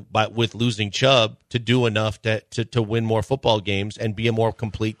 even with losing Chubb, to do enough to win more football games and be a more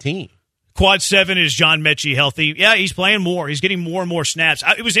complete team. Quad 7 is John Mechie healthy. Yeah, he's playing more. He's getting more and more snaps.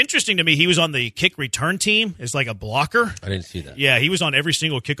 It was interesting to me. He was on the kick return team as like a blocker. I didn't see that. Yeah, he was on every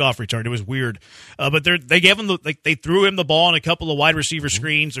single kickoff return. It was weird. But they gave him they threw him the ball on a couple of wide receiver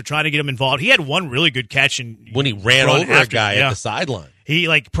screens. They're trying to get him involved. He had one really good catch when he ran over a guy at the sideline. He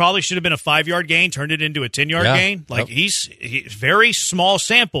probably should have been a 5-yard gain, turned it into a 10-yard gain. He's very small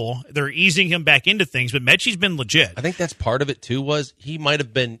sample. They're easing him back into things, but Mechie's been legit. I think that's part of it too. Was he might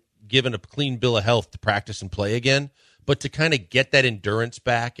have been given a clean bill of health to practice and play again, but to kind of get that endurance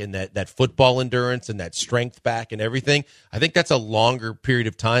back and that football endurance and that strength back and everything, I think that's a longer period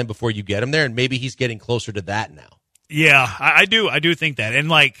of time before you get him there, and maybe he's getting closer to that now. Yeah, I do think that,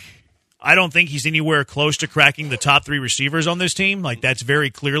 and I don't think he's anywhere close to cracking the top 3 receivers on this team. That's very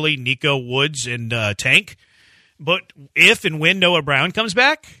clearly Nico, Woods, and Tank. But if and when Noah Brown comes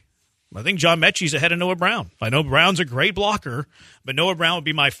back, I think John Mechie's ahead of Noah Brown. I know Brown's a great blocker, but Noah Brown would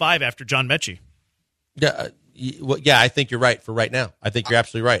be my 5 after John Mechie. Yeah, I think you're right for right now. I think you're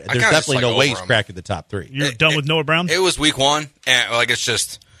absolutely right. There's definitely no way he's cracking the top 3. You're done with Noah Brown? It was week 1, and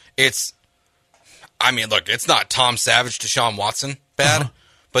it's not Tom Savage, Deshaun Watson bad.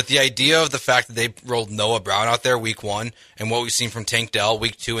 But the idea of the fact that they rolled Noah Brown out there week 1 and what we've seen from Tank Dell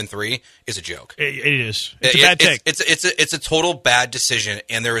week 2 and 3 is a joke. It is. It's a bad take. It's a total bad decision,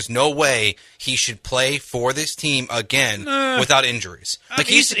 and there is no way he should play for this team again without injuries. I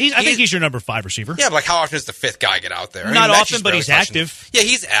think he's your number 5 receiver. Yeah, but how often does the 5th guy get out there? Not often, but he's active. Yeah,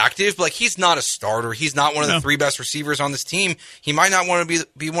 he's active, but he's not a starter. He's not one of the 3 best receivers on this team. He might not want to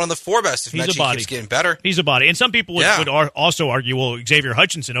be one of the 4 best if Mechie keeps getting better. He's a body. And some people would also argue, well, Xavier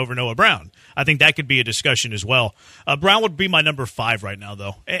Hutchinson over Noah Brown. I think that could be a discussion as well. Brown would be my number 5 right now,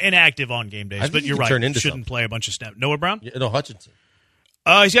 though, and active on game days. But you're right. Shouldn't play a bunch of snaps. Noah Brown? Yeah, no, Hutchinson.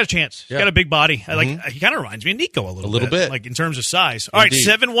 He's got a chance. He's got a big body. He kind of reminds me of Nico a little bit. In terms of size. All right,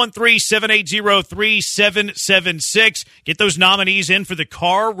 713-780-3776. Get those nominees in for the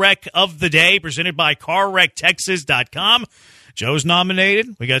Car Wreck of the Day, presented by CarWreckTexas.com. Joe's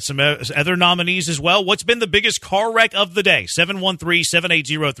nominated. We got some other nominees as well. What's been the biggest car wreck of the day?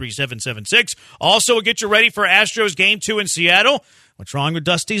 713-780-3776. Also, get you ready for Astros Game 2 in Seattle. What's wrong with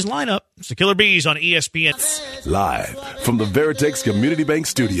Dusty's lineup? It's the Killer Bees on ESPN. Live from the Veritex Community Bank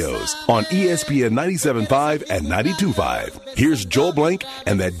Studios on ESPN 97.5 and 92.5. Here's Joel Blank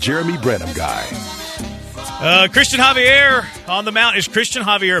and that Jeremy Branham guy. Christian Javier on the mound. Is Christian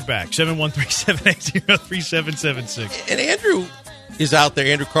Javier back? 713-780-3776. And Andrew is out there.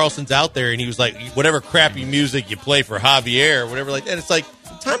 Andrew Carlson's out there, and he was like, whatever crappy music you play for Javier, whatever like that. It's like,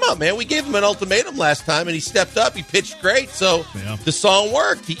 time out, man. We gave him an ultimatum last time, and he stepped up. He pitched great, so the song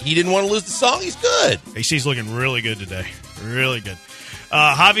worked. He didn't want to lose the song. He's good. AC's looking really good today. Really good.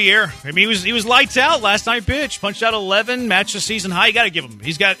 Javier, I mean, he was lights out last night. Pitch punched out 11, matched the season high. You got to give him.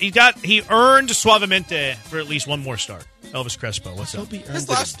 He earned Suavemente for at least one more start. Elvis Crespo, what's up? His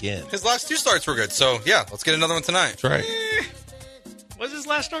last 2 starts were good. So yeah, let's get another one tonight. That's right. Was his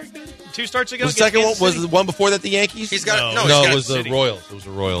last start good? 2 starts ago. The second one was the one before that. The Yankees. He's got it was the Royals. It was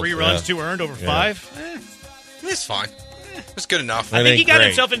the Royals. 3 runs, 2 earned over 5. It's fine. It's good enough. I think he got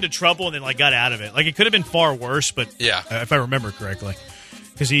himself into trouble and then got out of it. It could have been far worse, but yeah, if I remember correctly.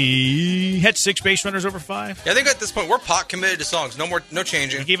 Because he had 6 base runners over 5. Yeah, I think at this point we're pot committed to songs. No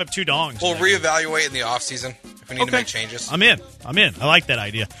changing. He gave up 2 dongs. We'll reevaluate in the offseason if we need to make changes. I'm in. I like that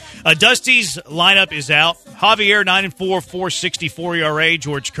idea. Dusty's lineup is out. Javier 9-4, 4.64 ERA.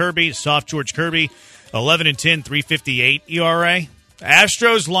 George Kirby, soft George Kirby, 11-10, 3.58 ERA.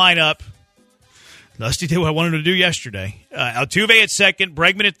 Astros lineup. Dusty did what I wanted him to do yesterday. Altuve at second,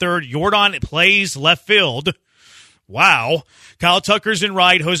 Bregman at third. Jordan plays left field. Wow. Kyle Tucker's in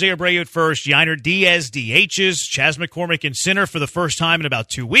right, Jose Abreu at first, Yiner Diaz DHs, Chas McCormick in center for the first time in about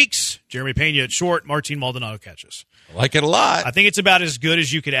 2 weeks, Jeremy Pena at short, Martin Maldonado catches. I like it a lot. I think it's about as good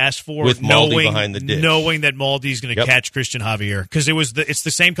as you could ask for with Maldi behind the dish. Knowing that Maldi's going to catch Christian Javier. Because it's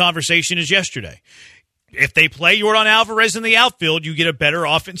the same conversation as yesterday. If they play Yordan Alvarez in the outfield, you get a better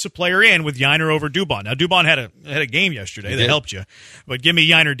offensive player in with Yiner over Dubon. Now, Dubon had a game yesterday that helped you, but give me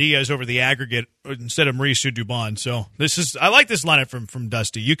Yiner Diaz over the aggregate instead of Mauricio Dubon. So I like this lineup from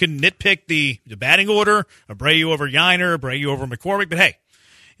Dusty. You can nitpick the batting order, Abreu over Yiner, Abreu over McCormick, but hey,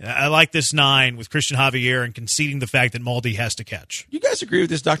 I like this 9 with Christian Javier and conceding the fact that Maldi has to catch. You guys agree with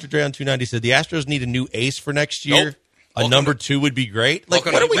this? Dr. Dre on 290 said the Astros need a new ace for next year. Nope. A number 2 would be great. What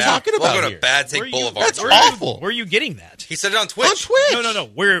are we talking about Welcome here? to Bad Take Boulevard. That's awful. Where are you getting that? He said it on Twitch. No.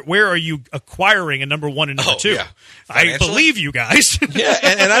 Where are you acquiring a number 1 and number 2? Yeah. I believe you guys. Yeah,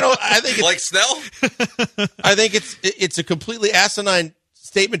 and I think it's, like Snell? I think it's a completely asinine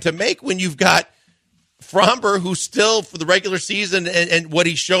statement to make when you've got Fromber, who's still for the regular season, and what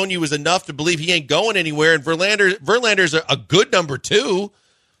he's shown you is enough to believe he ain't going anywhere. And Verlander's a good number 2.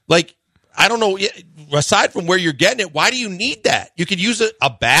 I don't know. Aside from where you're getting it, why do you need that? You could use a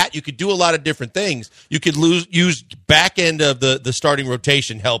bat. You could do a lot of different things. You could use back end of the starting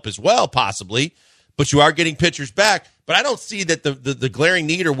rotation help as well, possibly. But you are getting pitchers back. But I don't see that the glaring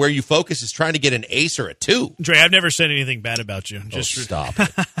need or where you focus is trying to get an ace or a 2. Dre, I've never said anything bad about you. Stop.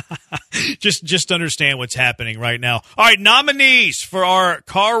 Just understand what's happening right now. All right, nominees for our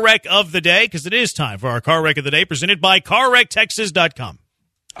car wreck of the day, because it is time for our car wreck of the day, presented by CarWreckTexas.com.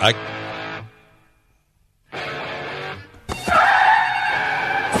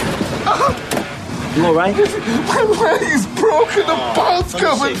 You all right? My leg's broken. The bone's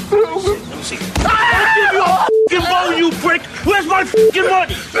coming through. Let me see. Ah! Give me your you prick. Where's my f***ing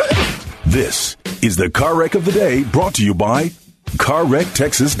money? This is the Car Wreck of the Day, brought to you by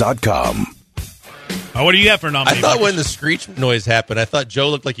CarWreckTexas.com. What do you have for a nominee? I thought when the screech noise happened, I thought Joe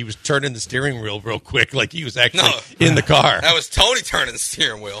looked like he was turning the steering wheel real quick, like he was actually in the car. That was Tony turning the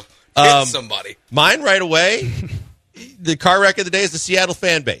steering wheel. Hitting somebody. Mine right away, the car wreck of the day is the Seattle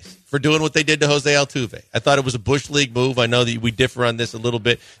fan base for doing what they did to Jose Altuve. I thought it was a Bush League move. I know that we differ on this a little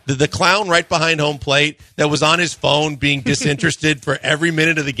bit. The clown right behind home plate that was on his phone being disinterested for every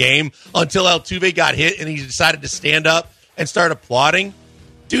minute of the game until Altuve got hit and he decided to stand up and start applauding.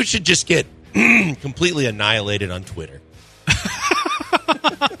 Dude should just get completely annihilated on Twitter.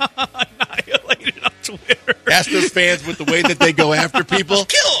 Annihilated on Twitter. Astros fans with the way that they go after people.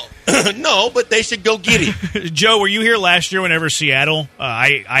 Kill him. No, but they should go get him. Joe, were you here last year whenever Seattle?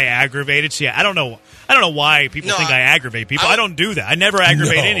 I aggravated Seattle. I don't know why people think I aggravate people. I don't do that. I never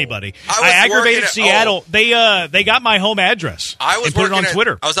aggravate anybody. I aggravated Seattle. They got my home address. And put it on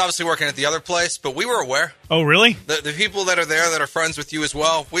Twitter. I was obviously working at the other place, but we were aware. Oh, really? The people that are there that are friends with you as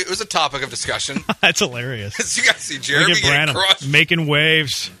well. It was a topic of discussion. That's hilarious. You guys see Jeremy getting crushed. Making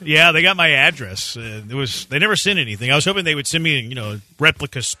waves. Yeah, they got my address. They never sent anything. I was hoping they would send me a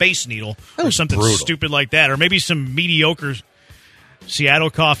replica Space Needle or something stupid like that, or maybe some mediocre Seattle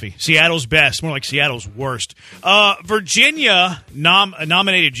coffee. Seattle's best, more like Seattle's worst. Virginia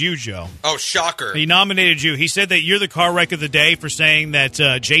nominated you, Joe. Oh, shocker. He nominated you. He said that you're the car wreck of the day for saying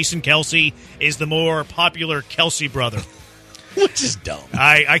that Jason Kelsey is the more popular Kelsey brother. Which is dumb.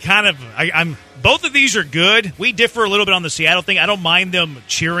 I'm both of these are good. We differ a little bit on the Seattle thing. I don't mind them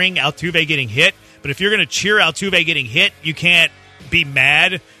cheering Altuve getting hit, but if you're going to cheer Altuve getting hit, you can't be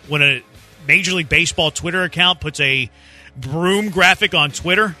mad when a Major League Baseball Twitter account puts a broom graphic on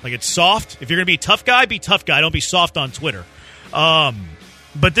Twitter. Like, it's soft. If you're going to be a tough guy, be tough guy. Don't be soft on Twitter. But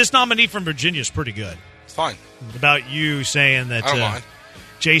this nominee from Virginia is pretty good. It's fine. About you saying that I don't mind.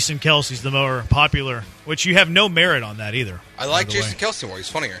 Jason Kelsey's the more popular, which you have no merit on that either. I like Jason Kelsey more. He's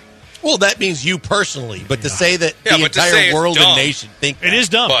funnier. Well, that means you personally, but to say that Yeah, the but to say entire it's world dumb. and nation think It is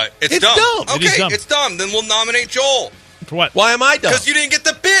dumb. But it's It's dumb. dumb. Okay, It is dumb. it's dumb. Then we'll nominate Joel. For what? Why am I dumb? Because you didn't get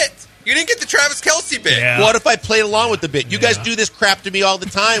the bit. You didn't get the Travis Kelsey bit. Yeah. What if I played along with the bit? You guys do this crap to me all the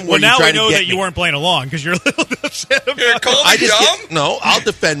time. Well, Where now you try we know to get that you me. weren't playing along because you're a little upset You're about calling I me just dumb? no. I'll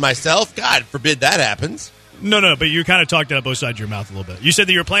defend myself. God forbid that happens. No, but you kind of talked out both sides of your mouth a little bit. You said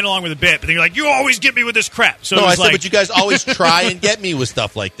that you were playing along with a bit, but then you're like, you always get me with this crap. So No, it I was said, like, but you guys always try and get me with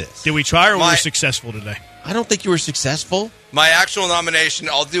stuff like this. did we try or were My- we successful today? I don't think you were successful. My actual nomination,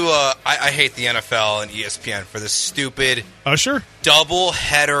 I'll do I hate the NFL and ESPN for this stupid Usher? double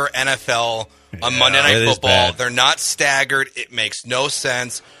header NFL on Monday it Night is Football. bad. They're not staggered. It makes no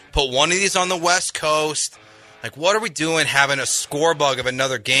sense. Put one of these on the West Coast. Like, what are we doing having a score bug of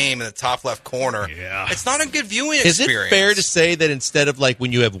another game in the top left corner? Yeah. It's not a good viewing Is experience. it fair to say that instead of like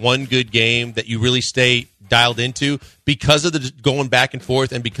when you have one good game that you really stay dialed into because of the going back and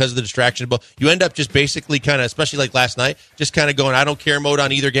forth and because of the distraction, you end up just basically kind of, especially like last night, just kind of going I don't care mode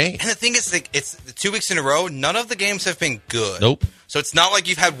on either game. And the thing is, like, it's 2 weeks in a row. None of the games have been good. Nope. So it's not like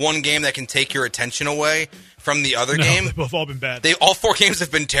you've had one game that can take your attention away from the other No, game. they've all been bad. All 4 games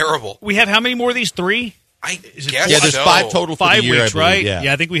have been terrible. We have how many more of these? 3? I Is it guess Yeah, there's so. 5 total for 5 the year, weeks, I believe. right?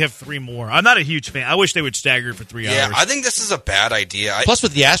 Yeah. I think we have 3 more. I'm not a huge fan. I wish they would stagger it for 3 Yeah, hours. I think this is a bad idea. Plus,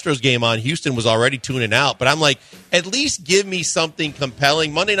 with the Astros game on, Houston was already tuning out. But I'm like, at least give me something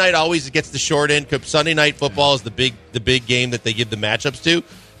compelling. Monday night always gets the short end. Sunday night football is the big game that they give the matchups to.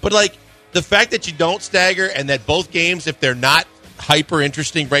 But like the fact that you don't stagger and that both games, if they're not hyper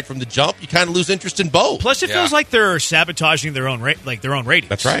interesting right from the jump, you kind of lose interest in both. Plus, it feels like they're sabotaging their own ratings.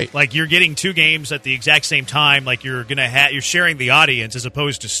 That's right. Like you're getting 2 games at the exact same time. Like you're you're sharing the audience as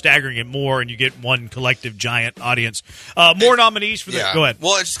opposed to staggering it more, and you get one collective giant audience. More nominees for the. Go ahead.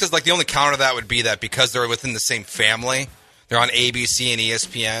 Well, it's just because like the only counter to that would be that because they're within the same family, they're on ABC and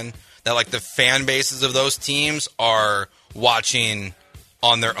ESPN. That like the fan bases of those teams are watching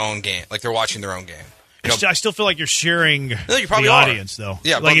on their own game, like they're watching their own game. You know, I still feel like you're sharing you probably the are. audience, though.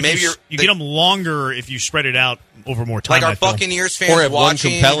 Yeah, like but if maybe you get them longer if you spread it out over more time. like our I feel. Buccaneers fans or have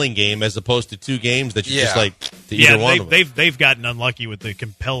watching one compelling game as opposed to 2 games that you just Yeah. like to either one of them. they've gotten unlucky with the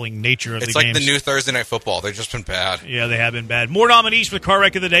compelling nature of It's the like games. the new Thursday Night Football. They've just been bad. Yeah, they have been bad. More nominees for the Car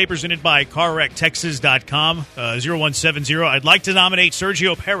Wreck of the Day presented by CarWreckTexas.com. 0170. I'd like to nominate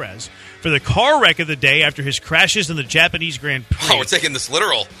Sergio Perez for the Car Wreck of the Day after his crashes in the Japanese Grand Prix. Oh, we're taking this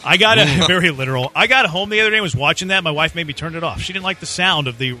literal. I got very literal. I got home the other day and was watching that. My wife made me turn it off. She didn't like the sound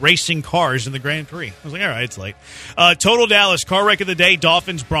of the racing cars in the Grand Prix. I was like, all right, it's late. Total Dallas, Car Wreck of the Day,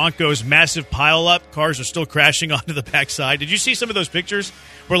 Dolphins, Broncos, massive pileup. Cars are still crashing onto the backside. Did you see some of those pictures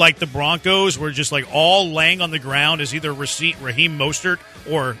where, like, the Broncos were just, like, all laying on the ground as either Raheem Mostert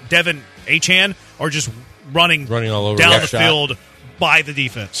or Devin Achane or just running all over down rough the shot. field by the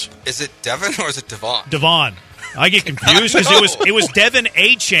defense? Is it Devin or is it Devon? Devon. I get confused because it was Devin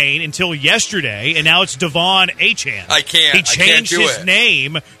Achane until yesterday, and now it's Devon Achane. I can't. He changed I can't do his it.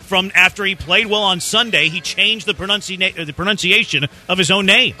 name from after he played well on Sunday. He changed the pronunciation of his own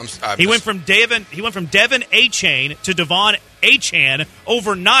name. He went from Devin Achane to Devon Achane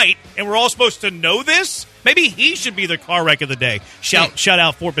overnight, and we're all supposed to know this. Maybe he should be the Car Wreck of the Day. Shout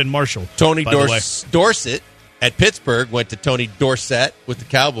out Fort Bend Marshall. Tony by the way. Dorsett at Pittsburgh went to Tony Dorsett with the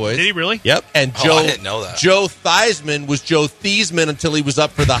Cowboys. Did he really? Yep. And Oh, I didn't know that. Joe Theismann was Joe Theismann until he was up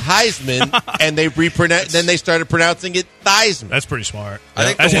for the Heisman, and then they started pronouncing it Theismann. That's pretty smart. I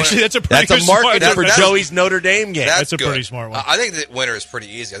think That's a pretty That's good a market smart- for that's- Joey's Notre Dame game. That's a good. pretty smart one. I think the winner is pretty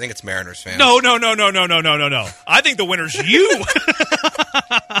easy. I think it's Mariners fans. No. I think the winner's you.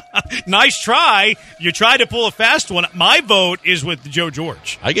 Nice try. You tried to pull a fast one. My vote is with Joe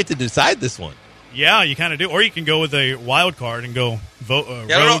George. I get to decide this one. Yeah, you kind of do. Or you can go with a wild card and go vote.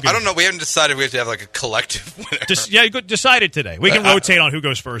 Yeah, rogue. I don't know. We haven't decided we have to have like a collective winner. Decide it today. We can rotate on who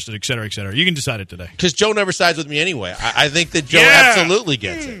goes first, et cetera, et cetera. You can decide it today. Because Joe never sides with me anyway. I think that Joe Yeah. absolutely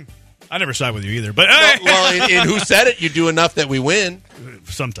gets it. I never side with you either, but Well, in Who Said It, you do enough that we win.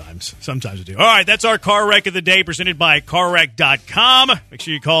 sometimes we do. All right, that's our Car Wreck of the Day presented by CarWreck.com. Make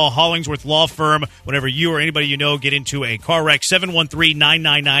sure you call Hollingsworth Law Firm whenever you or anybody you know get into a car wreck,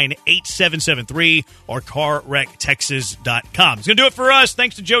 713-999-8773 or CarWreckTexas.com. It's going to do it for us.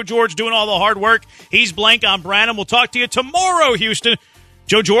 Thanks to Joe George doing all the hard work. He's Blank. I'm Branham. We'll talk to you tomorrow, Houston.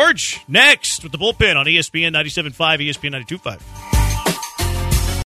 Joe George next with the bullpen on ESPN 97.5, ESPN 92.5.